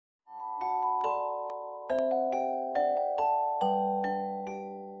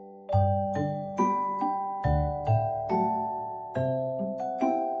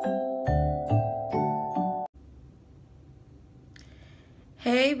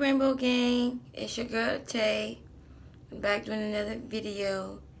Rainbow Gang, it's your girl Tay. I'm back doing another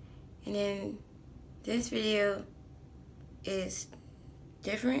video, and then this video is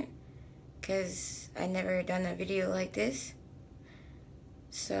different because I never done a video like this.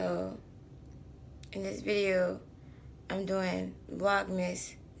 So in this video I'm doing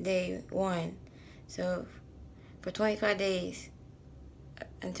Vlogmas day 1. So for 25 days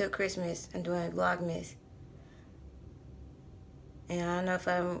until Christmas I'm doing Vlogmas. And I don't know if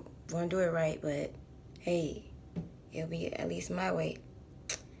I'm going to do it right, but hey, it'll be at least my way.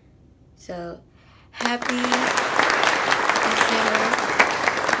 So, happy December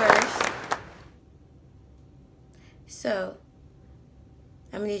 1st. So,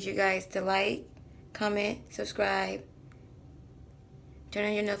 I'm going to need you guys to like, comment, subscribe, turn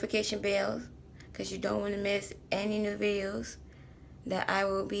on your notification bells, because you don't want to miss any new videos that I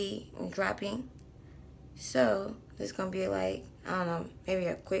will be dropping. So, this is going to be like, I don't know, maybe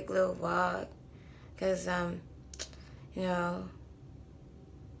a quick little vlog, because, you know,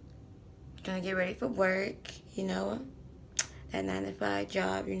 trying to get ready for work, you know, that 9-to-5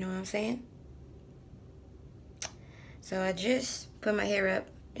 job, you know what I'm saying? So I just put my hair up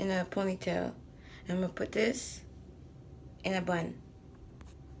in a ponytail. I'm going to put this in a bun.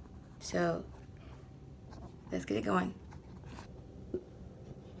 So, let's get it going.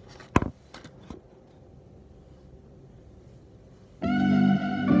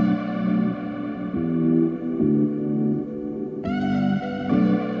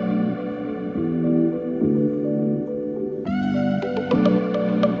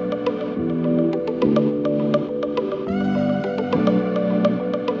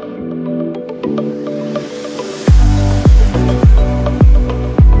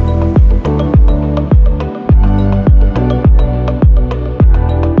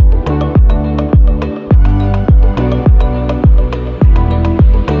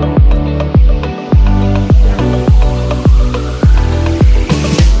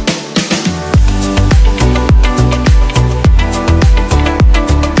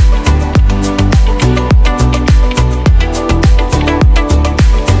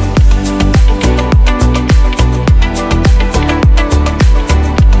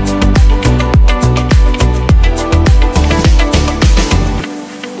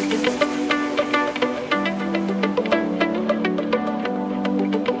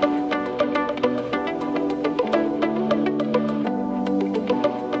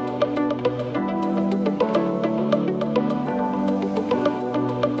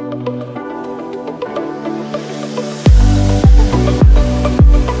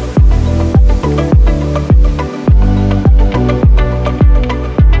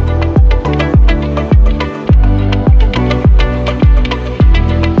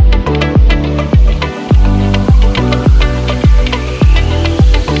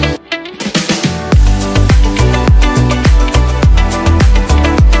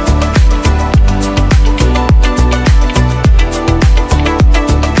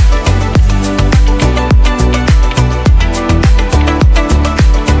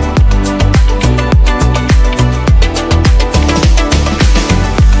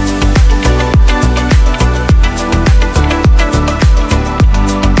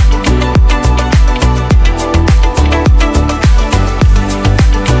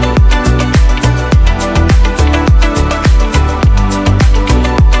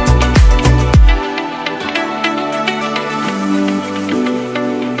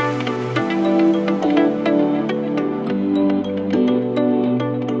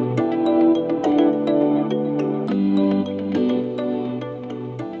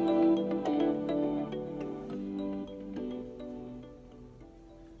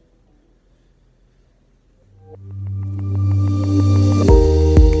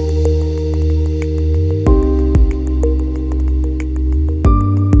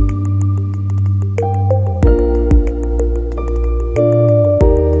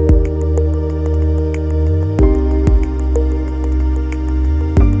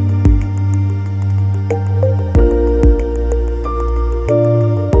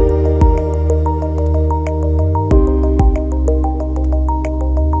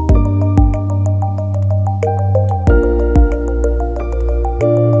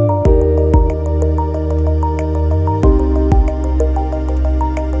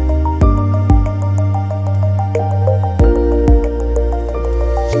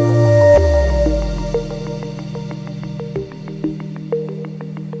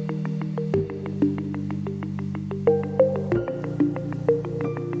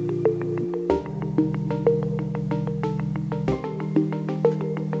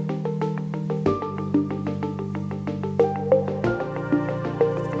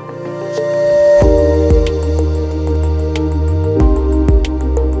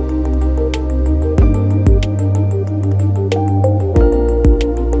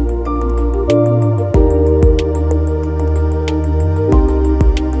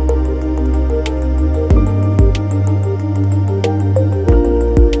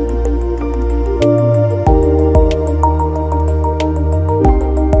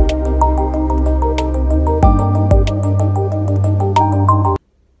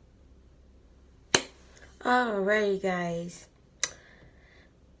 Alrighty, guys.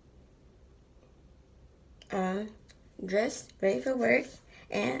 Dressed, ready for work,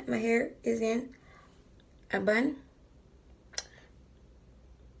 and my hair is in a bun.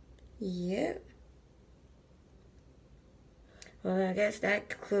 Yep. Well, I guess that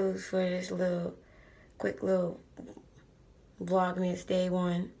concludes for this quick little Vlogmas day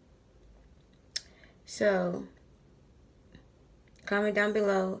 1. So, comment down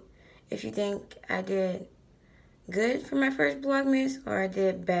below if you think I did good for my first Vlogmas or I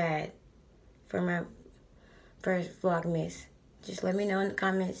did bad for my first Vlogmas. Just let me know in the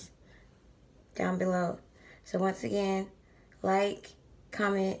comments down below. So once again, like,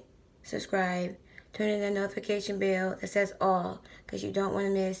 comment, subscribe, turn on the notification bell that says all, because you don't want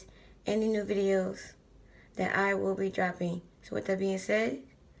to miss any new videos that I will be dropping. So with that being said,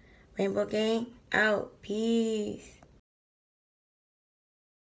 Rainbow Gang out. Peace.